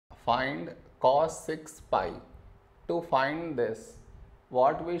Find cos 6 pi. To find this,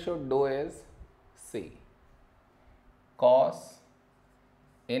 what we should do is see cos,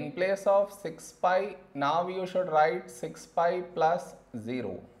 in place of 6 pi, now you should write 6 pi plus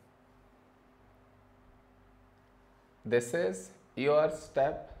 0. This is your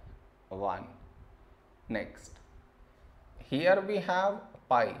step 1. Next, here we have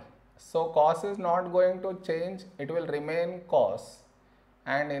pi. So cos is not going to change, it will remain cos.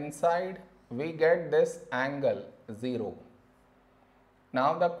 And inside we get this angle 0.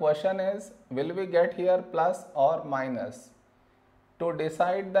 Now the question is, will we get here plus or minus? To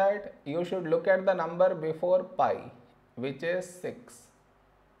decide that, you should look at the number before pi, which is 6.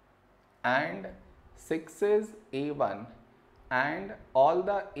 And 6 is even, and all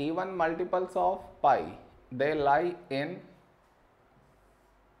the even multiples of pi, they lie in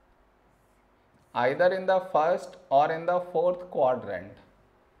either in the first or in the fourth quadrant.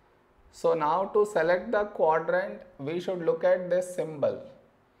 So now to select the quadrant, we should look at this symbol.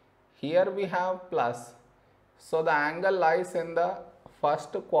 Here we have plus, so the angle lies in the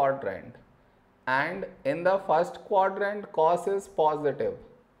first quadrant, and in the first quadrant cos is positive,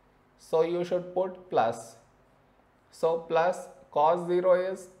 so you should put plus. So plus cos 0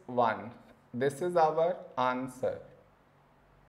 is 1. This is our answer.